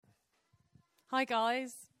Hi,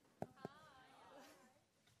 guys.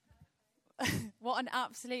 What an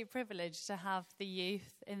absolute privilege to have the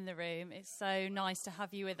youth in the room. It's so nice to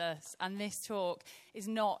have you with us. And this talk is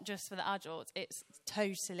not just for the adults, it's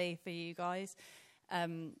totally for you guys.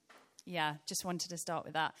 Just wanted to start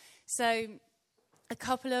with that. So a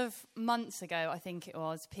couple of months ago, I think it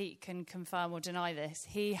was, Pete can confirm or deny this,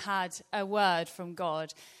 he had a word from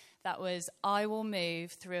God that was, I will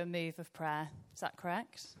move through a move of prayer. Is that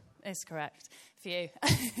correct? It's correct for you.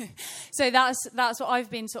 So that's what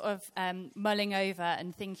I've been sort of mulling over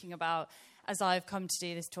and thinking about as I've come to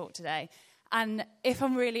do this talk today. And if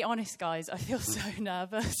I'm really honest, guys, I feel so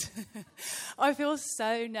nervous. I feel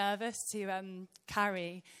so nervous to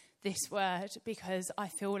carry this word because I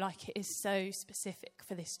feel like it is so specific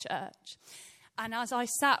for this church. And as I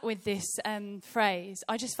sat with this phrase,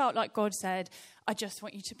 I just felt like God said, I just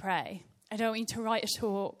want you to pray. I don't want you to write a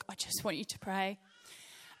talk. I just want you to pray.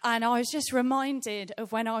 And I was just reminded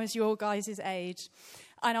of when I was your guys' age.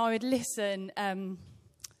 And I would listen,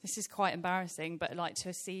 this is quite embarrassing, but like to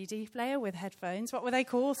a CD player with headphones. What were they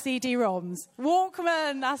called? CD-ROMs.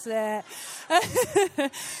 Walkman, that's it.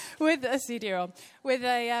 With a CD-ROM. With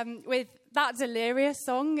that Delirious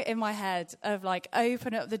song in my head of like,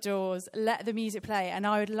 open up the doors, let the music play. And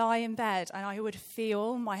I would lie in bed and I would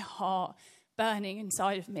feel my heart burning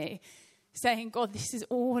inside of me, saying, God, this is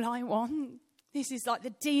all I want. This is like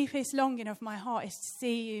the deepest longing of my heart is to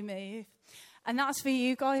see you move. And that's for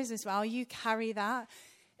you guys as well. You carry that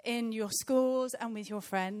in your schools and with your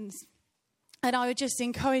friends. And I would just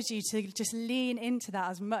encourage you to just lean into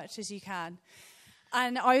that as much as you can.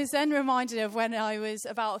 And I was then reminded of when I was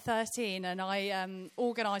about 13 and I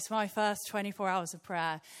organised my first 24 hours of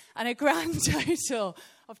prayer. And a grand total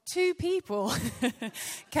of 2 people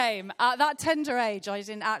came. At that tender age, I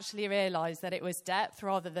didn't actually realise that it was depth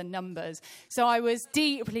rather than numbers. So I was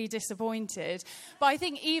deeply disappointed. But I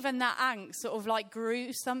think even that angst sort of like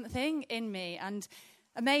grew something in me. And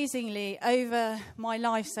amazingly, over my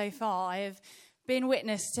life so far, I have been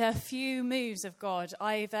witness to a few moves of God.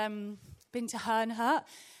 I've been to Herrnhut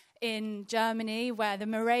in Germany, where the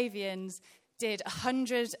Moravians did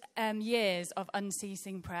 100 years of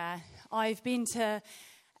unceasing prayer. I've been to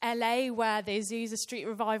LA, where the Azusa Street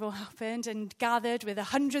revival happened and gathered with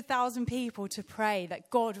 100,000 people to pray that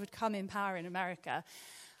God would come in power in America.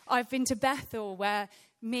 I've been to Bethel, where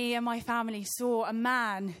me and my family saw a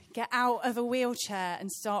man get out of a wheelchair and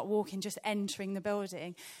start walking, just entering the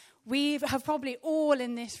building. We have probably all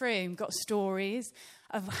in this room got stories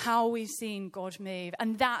of how we've seen God move.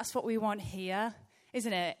 And that's what we want here,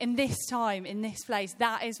 isn't it? In this time, in this place,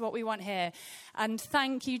 that is what we want here. And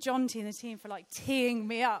thank you, John T and the team, for like teeing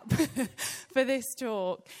me up for this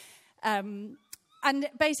talk. And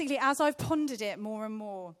basically, as I've pondered it more and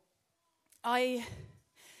more, I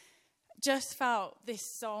just felt this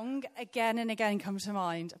song again and again come to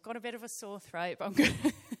mind. I've got a bit of a sore throat, but I'm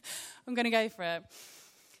going to go for it.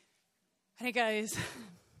 And it goes,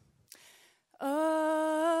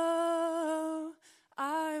 oh,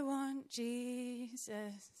 I want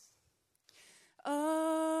Jesus.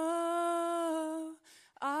 Oh,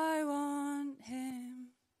 I want him.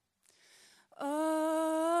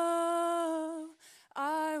 Oh,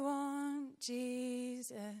 I want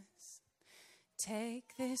Jesus.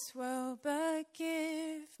 Take this world, but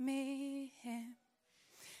give me him.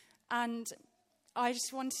 And I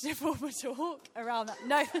just wanted to form a talk around that.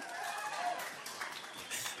 No.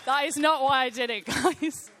 That is not why I did it,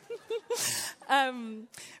 guys.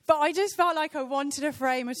 But I just felt like I wanted to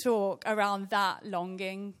frame a talk around that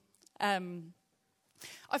longing. I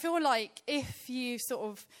feel like if you sort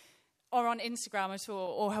of are on Instagram at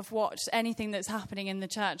all or have watched anything that's happening in the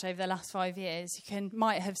church over the last 5 years, you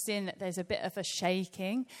might have seen that there's a bit of a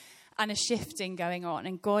shaking and a shifting going on.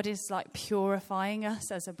 And God is like purifying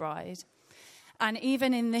us as a bride. And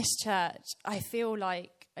even in this church, I feel like,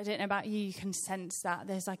 I don't know about you, you can sense that.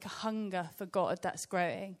 There's like a hunger for God that's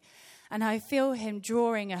growing. And I feel him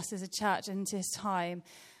drawing us as a church into this time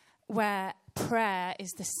where prayer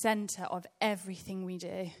is the centre of everything we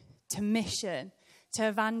do. To mission, to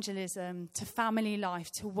evangelism, to family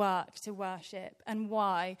life, to work, to worship. And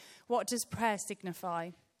why? What does prayer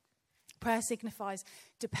signify? Prayer signifies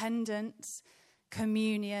dependence,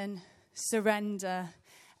 communion, surrender,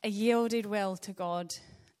 a yielded will to God,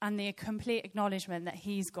 and the complete acknowledgement that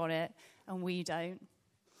he's got it and we don't.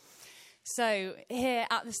 So here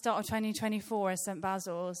at the start of 2024 as St.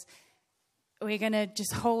 Basil's, we're going to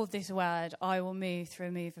just hold this word, I will move through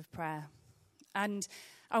a move of prayer. And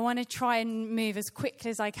I want to try and move as quickly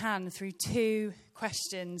as I can through 2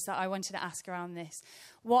 questions that I wanted to ask around this.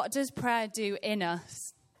 What does prayer do in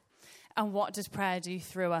us? And what does prayer do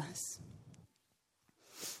through us?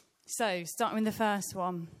 So, starting with the first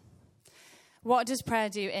one. What does prayer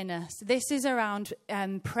do in us? This is around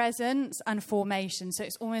presence and formation. So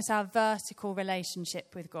it's almost our vertical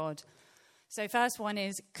relationship with God. So first one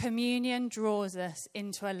is communion draws us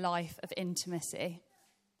into a life of intimacy.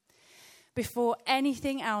 Before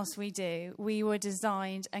anything else we do, we were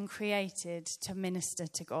designed and created to minister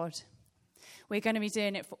to God. We're going to be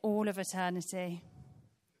doing it for all of eternity.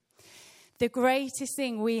 The greatest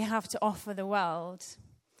thing we have to offer the world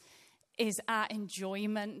is our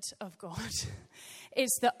enjoyment of God.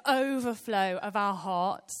 It's the overflow of our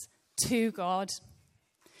hearts to God.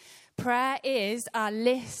 Prayer is our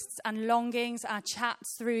lists and longings, our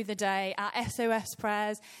chats through the day, our SOS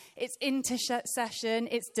prayers. It's intercession,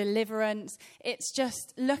 it's deliverance. It's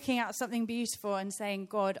just looking at something beautiful and saying,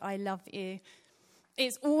 God, I love you.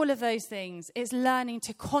 It's all of those things. It's learning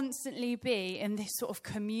to constantly be in this sort of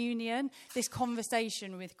communion, this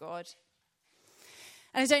conversation with God.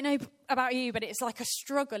 And I don't know about you, but it's like a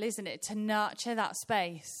struggle, isn't it, to nurture that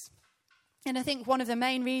space. And I think one of the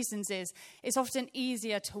main reasons is it's often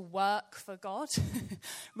easier to work for God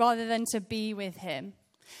rather than to be with him.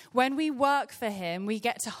 When we work for him, we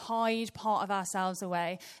get to hide part of ourselves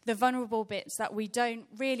away, the vulnerable bits that we don't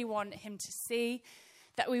really want him to see,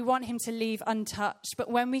 that we want him to leave untouched.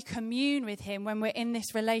 But when we commune with him, when we're in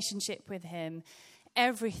this relationship with him,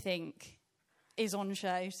 everything is on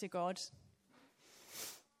show to God.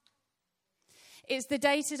 It's the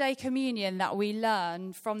day-to-day communion that we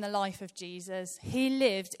learn from the life of Jesus. He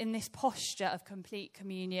lived in this posture of complete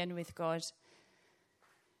communion with God.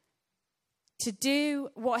 To do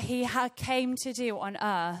what he came to do on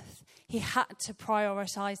earth, he had to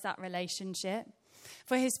prioritize that relationship.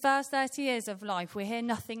 For his first 30 years of life, we hear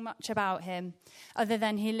nothing much about him, other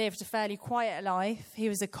than he lived a fairly quiet life. He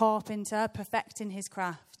was a carpenter, perfecting his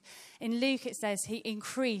craft. In Luke, it says he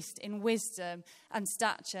increased in wisdom and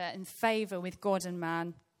stature and favor with God and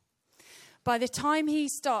man. By the time he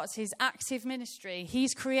starts his active ministry,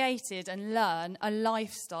 he's created and learned a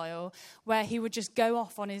lifestyle where he would just go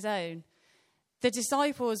off on his own. The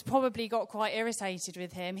disciples probably got quite irritated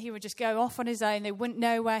with him. He would just go off on his own. They wouldn't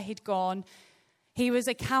know where he'd gone. He was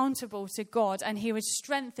accountable to God, and he would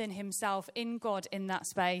strengthen himself in God in that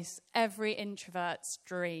space. Every introvert's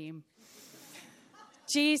dream.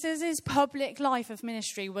 Jesus' public life of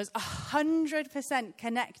ministry was 100%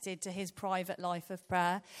 connected to his private life of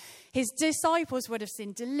prayer. His disciples would have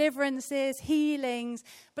seen deliverances, healings,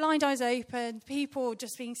 blind eyes opened, people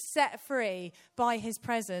just being set free by his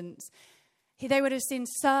presence. They would have seen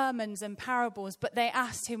sermons and parables, but they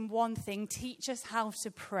asked him one thing: teach us how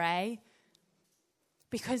to pray,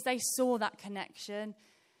 because they saw that connection.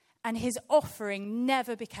 And his offering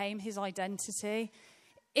never became his identity.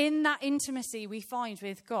 In that intimacy we find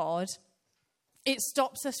with God, it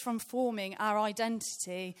stops us from forming our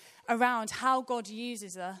identity around how God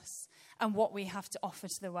uses us and what we have to offer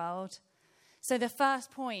to the world. So the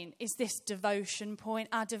first point is this devotion point,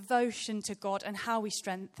 our devotion to God and how we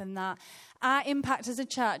strengthen that. Our impact as a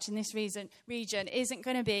church in this region isn't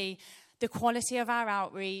going to be the quality of our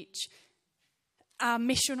outreach, our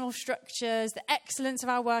missional structures, the excellence of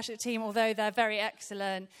our worship team, although they're very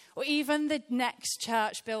excellent, or even the next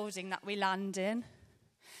church building that we land in.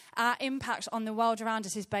 Our impact on the world around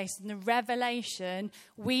us is based on the revelation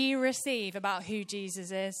we receive about who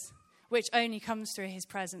Jesus is, which only comes through his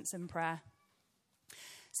presence and prayer.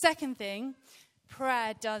 Second thing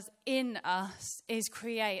prayer does in us is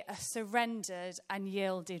create a surrendered and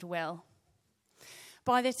yielded will.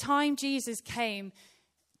 By the time Jesus came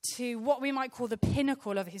to what we might call the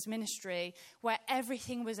pinnacle of his ministry, where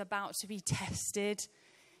everything was about to be tested,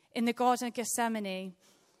 in the Garden of Gethsemane,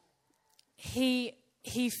 he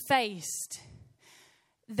faced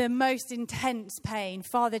the most intense pain.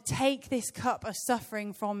 Father, take this cup of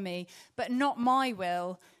suffering from me, but not my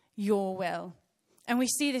will, your will. And we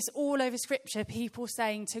see this all over Scripture, people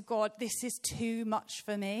saying to God, this is too much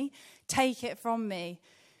for me, take it from me.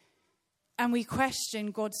 And we question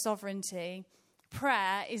God's sovereignty.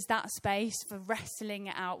 Prayer is that space for wrestling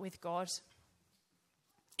it out with God.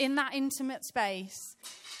 In that intimate space,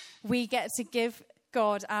 we get to give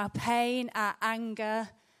God our pain, our anger,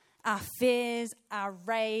 our fears, our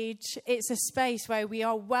rage. It's a space where we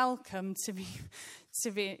are welcome to be.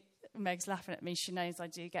 Meg's laughing at me. She knows I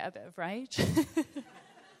do get a bit of rage.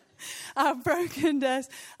 Our brokenness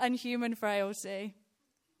and human frailty.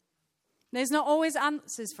 There's not always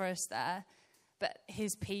answers for us there, but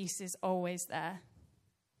his peace is always there.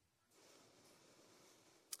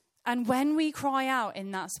 And when we cry out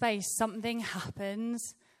in that space, something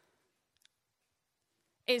happens.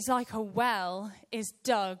 It's like a well is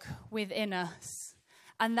dug within us.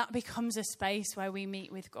 And that becomes a space where we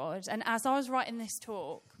meet with God. And as I was writing this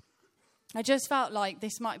talk, I just felt like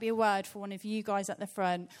this might be a word for one of you guys at the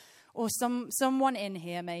front, or someone in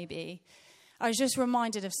here maybe. I was just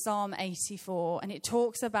reminded of Psalm 84, and it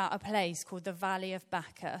talks about a place called the Valley of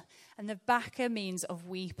Baca. And the Baca means of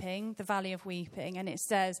weeping, the Valley of Weeping. And it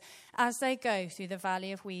says, as they go through the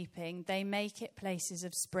Valley of Weeping, they make it places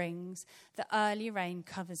of springs. The early rain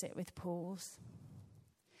covers it with pools.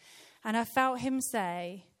 And I felt him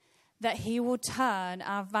say that he will turn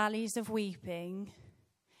our valleys of weeping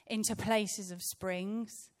into places of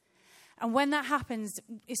springs. And when that happens,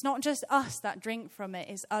 it's not just us that drink from it,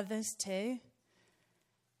 it's others too.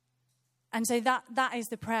 And so that is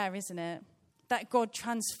the prayer, isn't it? That God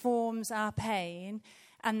transforms our pain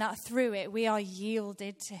and that through it we are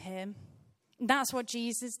yielded to him. That's what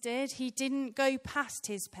Jesus did. He didn't go past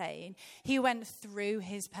his pain. He went through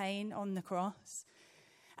his pain on the cross.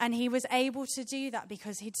 And he was able to do that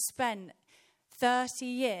because he'd spent 30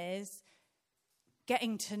 years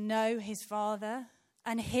getting to know his Father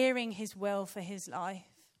and hearing his will for his life.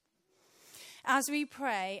 As we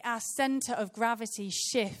pray, our center of gravity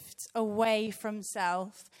shifts away from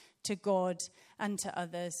self to God and to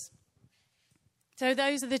others. So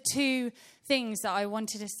those are the two things that I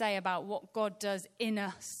wanted to say about what God does in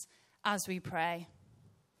us as we pray.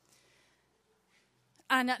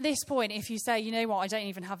 And at this point, if you say, you know what, I don't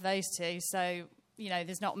even have those two, so,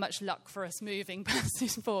 there's not much luck for us moving past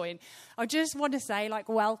this point, I just want to say,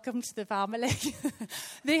 welcome to the family.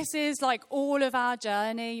 This is all of our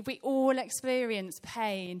journey. We all experience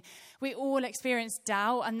pain. We all experience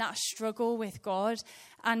doubt and that struggle with God.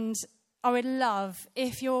 And I would love,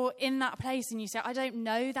 if you're in that place and you say, I don't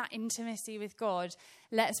know that intimacy with God,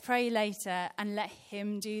 let's pray later and let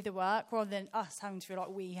him do the work rather than us having to feel like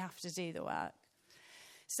we have to do the work.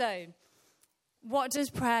 So, what does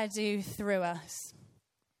prayer do through us?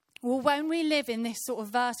 Well, when we live in this sort of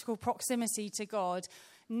vertical proximity to God,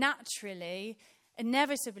 naturally,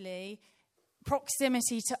 inevitably,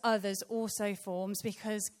 proximity to others also forms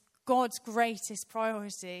because God's greatest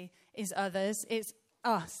priority is others. It's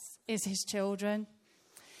us, is his children.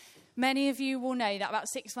 Many of you will know that about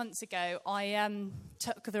 6 months ago, I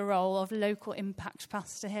took the role of local impact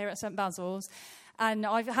pastor here at St Basil's. And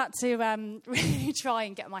I've had to really try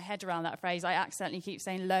and get my head around that phrase. I accidentally keep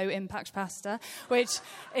saying low impact pastor, which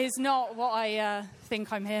is not what I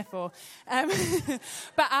think I'm here for.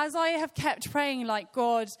 But as I have kept praying,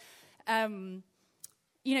 God,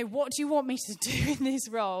 what do you want me to do in this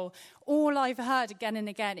role? All I've heard again and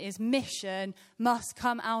again is mission must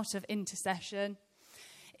come out of intercession.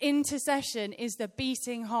 Intercession is the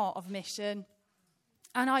beating heart of mission.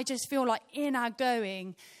 And I just feel like in our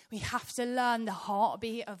going, we have to learn the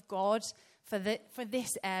heartbeat of God for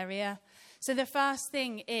this area. So the first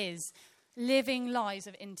thing is living lives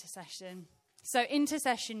of intercession. So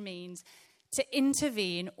intercession means to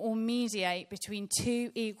intervene or mediate between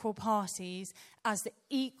two equal parties as the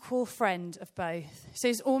equal friend of both. So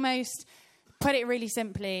it's almost, put it really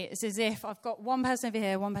simply, it's as if I've got one person over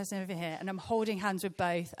here, one person over here, and I'm holding hands with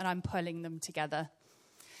both and I'm pulling them together.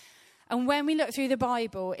 And when we look through the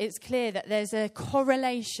Bible, it's clear that there's a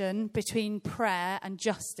correlation between prayer and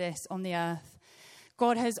justice on the earth.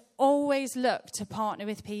 God has always looked to partner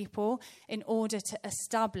with people in order to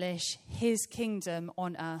establish his kingdom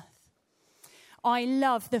on earth. I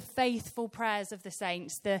love the faithful prayers of the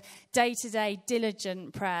saints, the day-to-day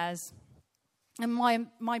diligent prayers. And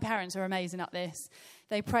my parents are amazing at this.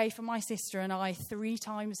 They pray for my sister and I 3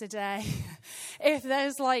 times a day. If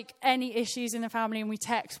there's any issues in the family and we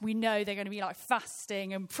text, we know they're going to be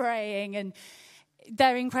fasting and praying, and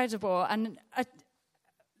they're incredible. And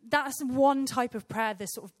that's one type of prayer, the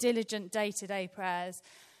sort of diligent day-to-day prayers.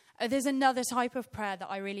 There's another type of prayer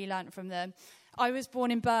that I really learnt from them. I was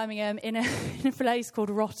born in Birmingham in a place called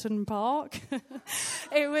Rotten Park.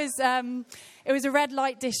 It was a red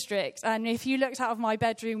light district, and if you looked out of my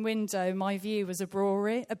bedroom window, my view was a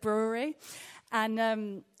brewery.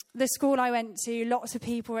 And the school I went to, lots of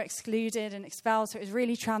people were excluded and expelled, so it was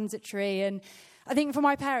really transitory. And I think for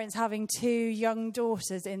my parents, having 2 young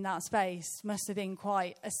daughters in that space must have been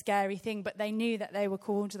quite a scary thing, but they knew that they were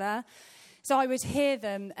called there. So I would hear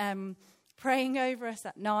them praying over us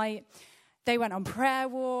at night. They went on prayer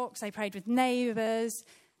walks, they prayed with neighbours,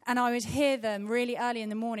 and I would hear them really early in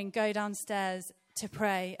the morning go downstairs to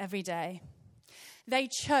pray every day. They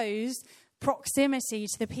chose proximity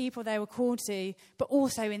to the people they were called to, but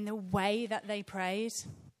also in the way that they prayed.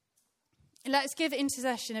 Let's give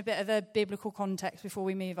intercession a bit of a biblical context before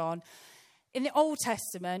we move on. In the Old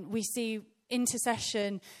Testament, we see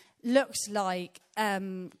intercession looks like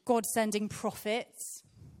God sending prophets.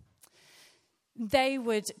 they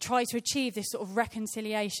would try to achieve this sort of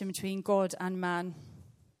reconciliation between God and man.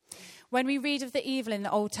 When we read of the evil in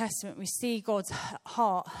the Old Testament, we see God's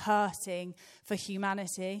heart hurting for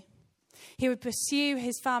humanity. He would pursue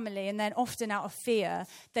his family, and then often out of fear,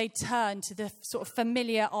 they'd turn to the sort of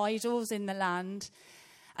familiar idols in the land.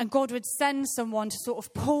 And God would send someone to sort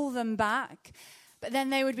of pull them back, but then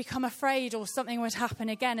they would become afraid or something would happen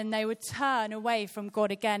again, and they would turn away from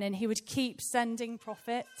God again, and he would keep sending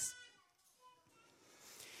prophets.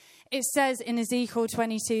 It says in Ezekiel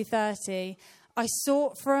 22:30, I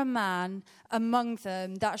sought for a man among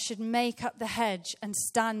them that should make up the hedge and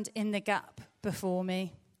stand in the gap before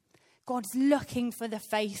me. God's looking for the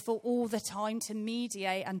faithful all the time to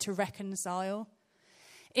mediate and to reconcile.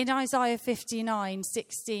 In Isaiah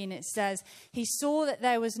 59:16, it says, he saw that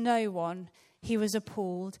there was no one. He was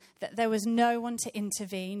appalled that there was no one to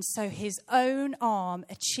intervene. So his own arm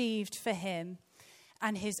achieved for him,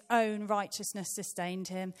 and his own righteousness sustained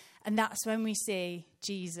him. And that's when we see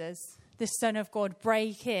Jesus, the Son of God,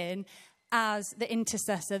 break in as the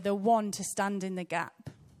intercessor, the one to stand in the gap.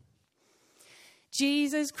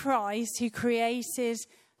 Jesus Christ, who created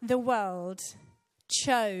the world,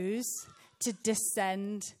 chose to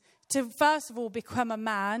descend, to first of all become a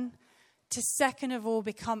man, to second of all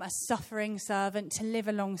become a suffering servant, to live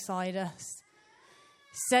alongside us.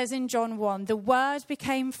 It says in John 1, the Word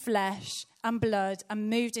became flesh and blood and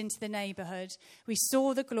moved into the neighbourhood. We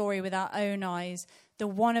saw the glory with our own eyes, the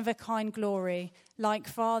one-of-a-kind glory, like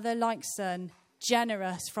Father, like Son,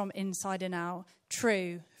 generous from inside and out,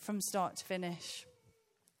 true from start to finish.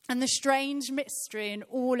 And the strange mystery in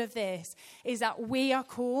all of this is that we are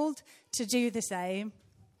called to do the same.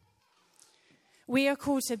 We are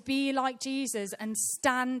called to be like Jesus and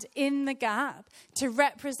stand in the gap to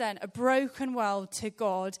represent a broken world to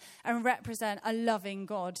God and represent a loving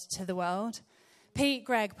God to the world. Pete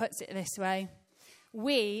Greig puts it this way.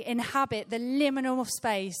 We inhabit the liminal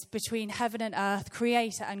space between heaven and earth,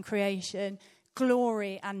 creator and creation,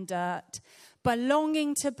 glory and dirt.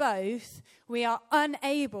 Belonging to both, we are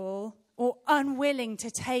unable or unwilling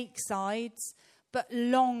to take sides, but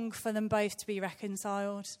long for them both to be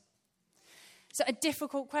reconciled. So a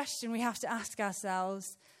difficult question we have to ask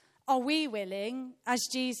ourselves, are we willing, as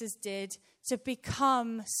Jesus did, to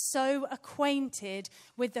become so acquainted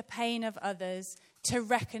with the pain of others to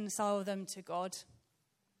reconcile them to God?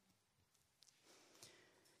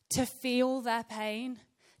 To feel their pain,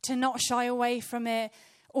 to not shy away from it,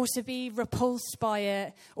 or to be repulsed by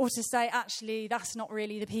it, or to say, actually, that's not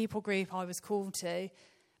really the people group I was called to,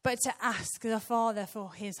 but to ask the Father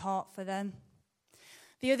for his heart for them.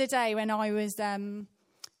 The other day when I was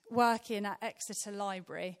working at Exeter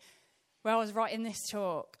Library, where I was writing this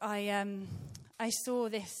talk, I saw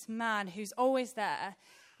this man who's always there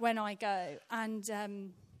when I go,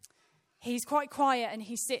 and he's quite quiet and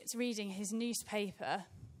he sits reading his newspaper.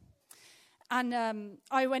 And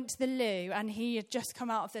I went to the loo, and he had just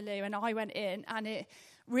come out of the loo, and I went in, and it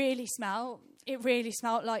really smelled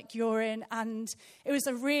like urine, and it was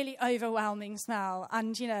a really overwhelming smell.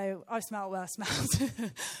 And, you know, I've smelled worse smells,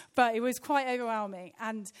 but it was quite overwhelming.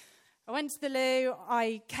 And I went to the loo,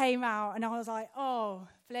 I came out, and I was like, oh,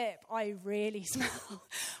 flip, I really smell.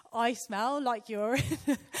 I smell like urine.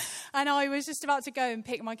 And I was just about to go and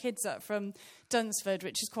pick my kids up from Dunsford,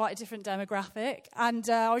 which is quite a different demographic. And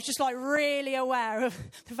I was just like really aware of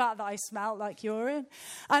the fact that I smelled like urine.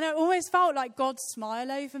 And it always felt like God's smile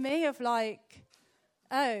over me of like,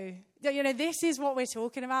 oh, you know, this is what we're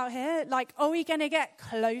talking about here. Like, are we going to get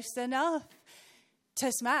close enough to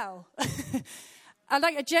smell? And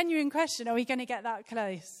like a genuine question, are we going to get that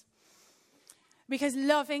close? Because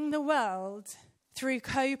loving the world through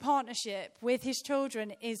co-partnership with his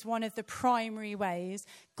children is one of the primary ways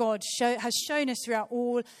God has shown us throughout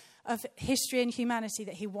all of history and humanity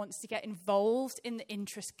that he wants to get involved in the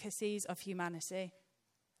intricacies of humanity.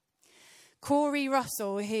 Corey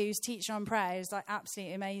Russell, who's teaching on prayer, is like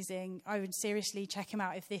absolutely amazing. I would seriously check him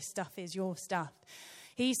out if this stuff is your stuff.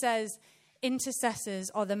 He says, intercessors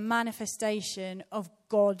are the manifestation of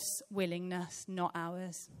God's willingness, not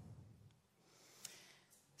ours.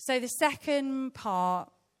 So the second part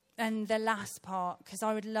and the last part, because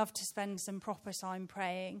I would love to spend some proper time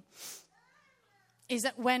praying, is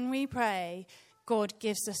that when we pray, God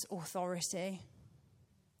gives us authority.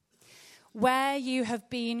 Where you have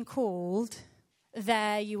been called,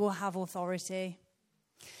 there you will have authority.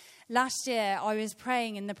 Last year, I was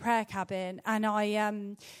praying in the prayer cabin, and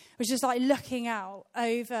I was just like looking out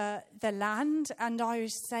over the land, and I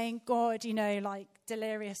was saying, God, you know, like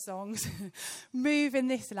delirious songs, move in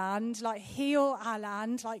this land, like heal our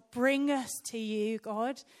land, like bring us to you,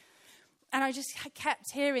 God. And I just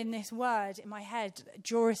kept hearing this word in my head,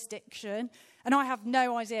 jurisdiction. And I have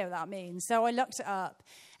no idea what that means. So I looked it up.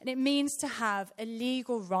 And it means to have a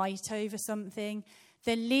legal right over something,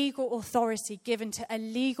 the legal authority given to a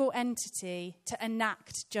legal entity to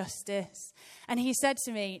enact justice. And he said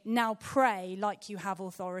to me, now pray like you have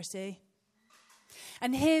authority.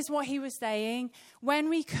 And here's what he was saying. When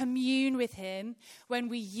we commune with him, when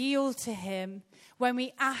we yield to him, when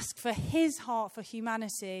we ask for his heart for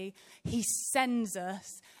humanity, he sends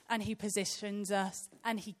us and he positions us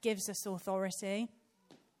and he gives us authority.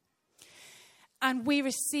 And we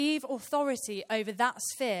receive authority over that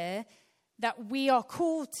sphere that we are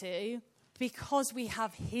called to because we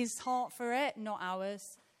have his heart for it, not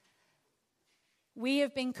ours. We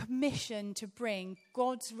have been commissioned to bring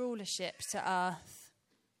God's rulership to earth.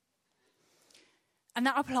 And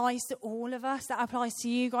that applies to all of us. That applies to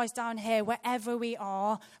you guys down here, wherever we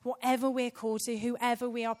are, whatever we're called to, whoever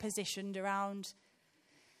we are positioned around.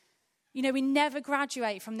 You know, we never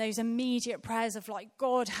graduate from those immediate prayers of like,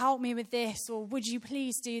 God, help me with this, or would you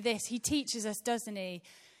please do this? He teaches us, doesn't he,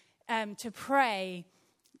 to pray,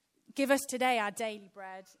 give us today our daily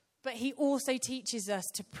bread. But he also teaches us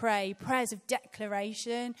to pray prayers of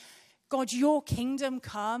declaration. God, your kingdom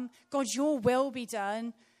come. God, your will be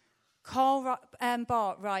done. Karl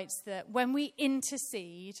Barth writes that when we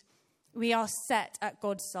intercede, we are set at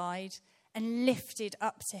God's side and lifted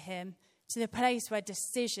up to him, to the place where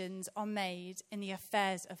decisions are made in the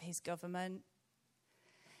affairs of his government.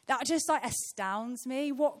 That just like astounds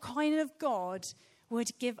me. What kind of God would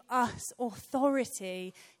give us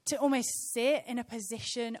authority to almost sit in a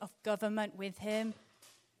position of government with him?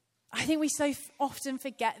 I think we so often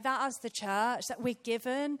forget that as the church, that we're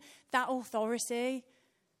given that authority.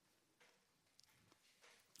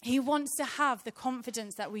 He wants to have the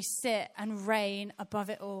confidence that we sit and reign above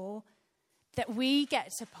it all, that we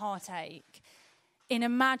get to partake in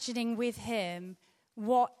imagining with him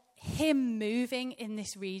what him moving in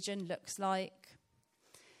this region looks like.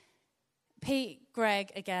 Pete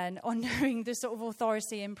Greig, again, on knowing the sort of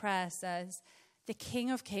authority in prayer, says, the King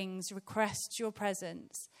of Kings requests your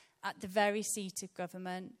presence at the very seat of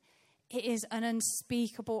government. It is an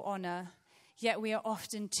unspeakable honour, yet we are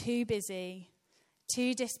often too busy,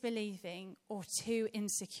 too disbelieving, or too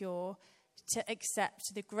insecure to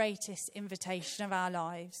accept the greatest invitation of our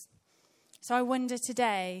lives. So I wonder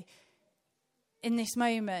today, in this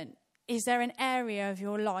moment, is there an area of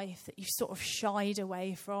your life that you've sort of shied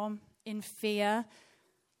away from in fear?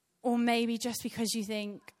 Or maybe just because you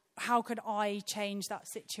think, how could I change that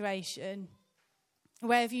situation?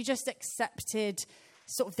 Where have you just accepted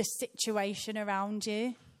sort of the situation around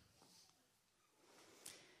you?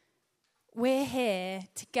 We're here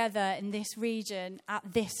together in this region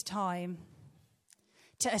at this time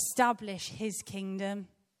to establish his kingdom.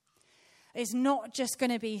 It's not just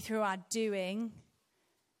going to be through our doing.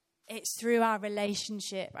 It's through our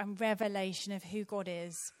relationship and revelation of who God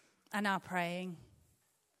is and our praying.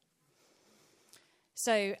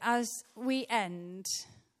 So as we end,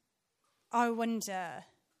 I wonder,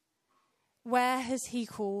 where has he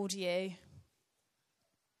called you?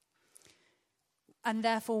 And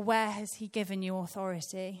therefore, where has he given you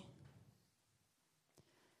authority?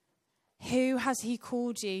 Who has he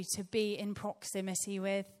called you to be in proximity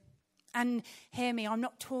with? And hear me, I'm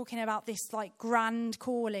not talking about this like grand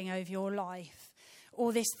calling over your life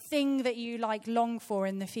or this thing that you like long for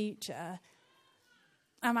in the future.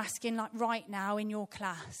 I'm asking like right now in your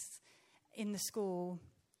class, in the school,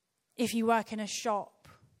 if you work in a shop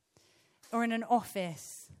or in an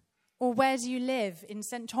office, or where do you live? In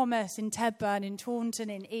St. Thomas, in Tedburn, in Taunton,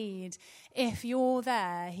 in Ede. If you're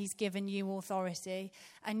there, he's given you authority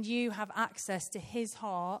and you have access to his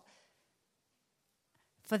heart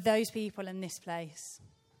for those people in this place.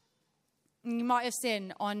 You might have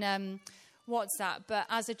seen on WhatsApp, but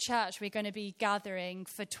as a church, we're going to be gathering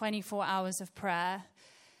for 24 hours of prayer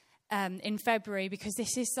in February, because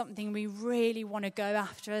this is something we really want to go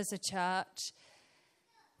after as a church.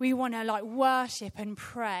 We want to like worship and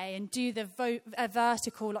pray and do a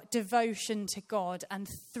vertical like devotion to God. And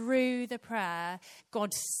through the prayer,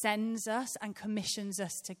 God sends us and commissions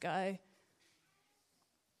us to go.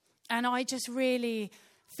 And I just really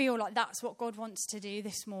feel like that's what God wants to do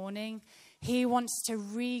this morning. He wants to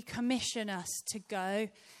recommission us to go.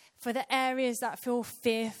 For the areas that feel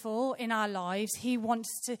fearful in our lives, he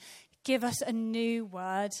wants to give us a new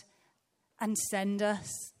word and send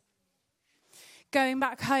us. Going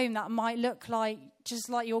back home, that might look like just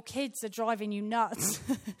like your kids are driving you nuts.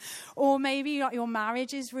 Or maybe like your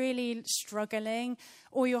marriage is really struggling,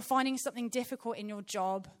 or you're finding something difficult in your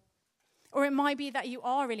job. Or it might be that you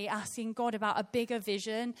are really asking God about a bigger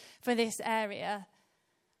vision for this area.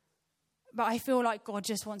 But I feel like God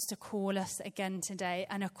just wants to call us again today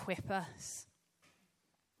and equip us.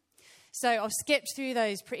 So I've skipped through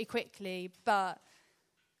those pretty quickly, but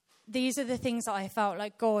these are the things that I felt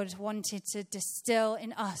like God wanted to distill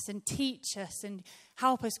in us and teach us and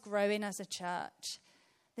help us grow in as a church.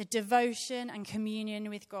 The devotion and communion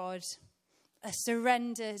with God, a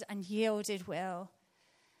surrendered and yielded will,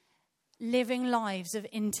 living lives of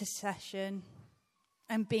intercession,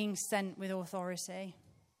 and being sent with authority.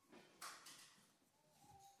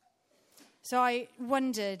 So I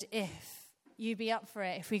wondered if you'd be up for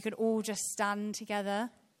it, if we could all just stand together.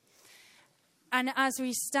 And as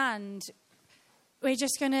we stand, we're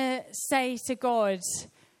just going to say to God,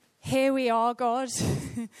 here we are, God.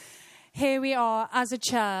 Here we are as a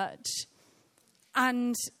church.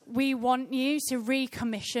 And we want you to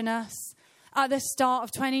recommission us at the start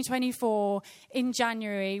of 2024 in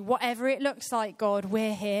January. Whatever it looks like, God,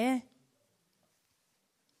 we're here.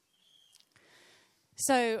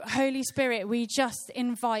 So, Holy Spirit, we just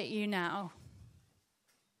invite you now.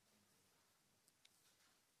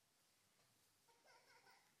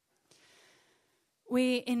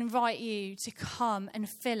 We invite you to come and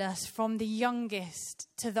fill us from the youngest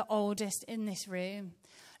to the oldest in this room.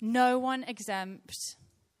 No one exempt.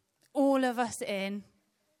 All of us in.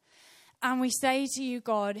 And we say to you,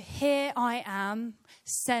 God, here I am,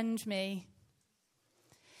 send me.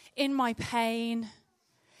 In my pain,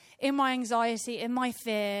 in my anxiety, in my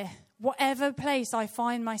fear, whatever place I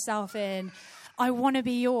find myself in, I want to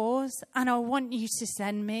be yours and I want you to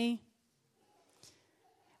send me.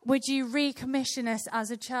 Would you recommission us as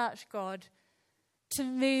a church, God, to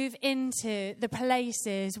move into the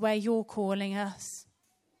places where you're calling us?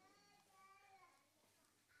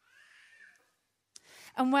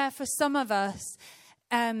 And where for some of us,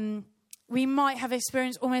 we might have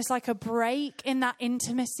experienced almost like a break in that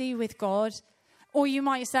intimacy with God. Or you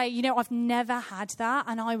might say, you know, I've never had that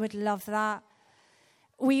and I would love that.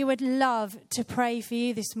 We would love to pray for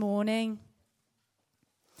you this morning.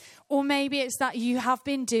 Or maybe it's that you have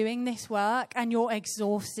been doing this work and you're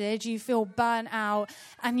exhausted, you feel burnt out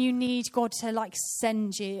and you need God to like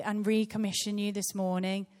send you and recommission you this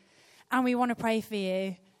morning. And we want to pray for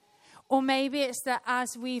you. Or maybe it's that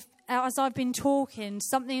as I've been talking,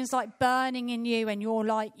 something's like burning in you and you're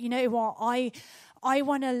like, you know what, I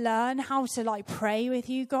want to learn how to like pray with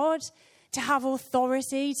you, God, to have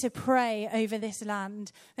authority to pray over this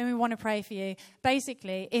land. Then we want to pray for you.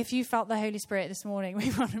 Basically, if you felt the Holy Spirit this morning, we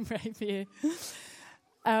want to pray for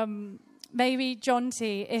you. Maybe John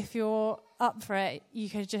T, if you're up for it, you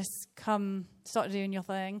could just come start doing your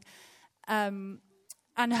thing. And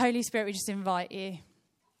Holy Spirit, we just invite you.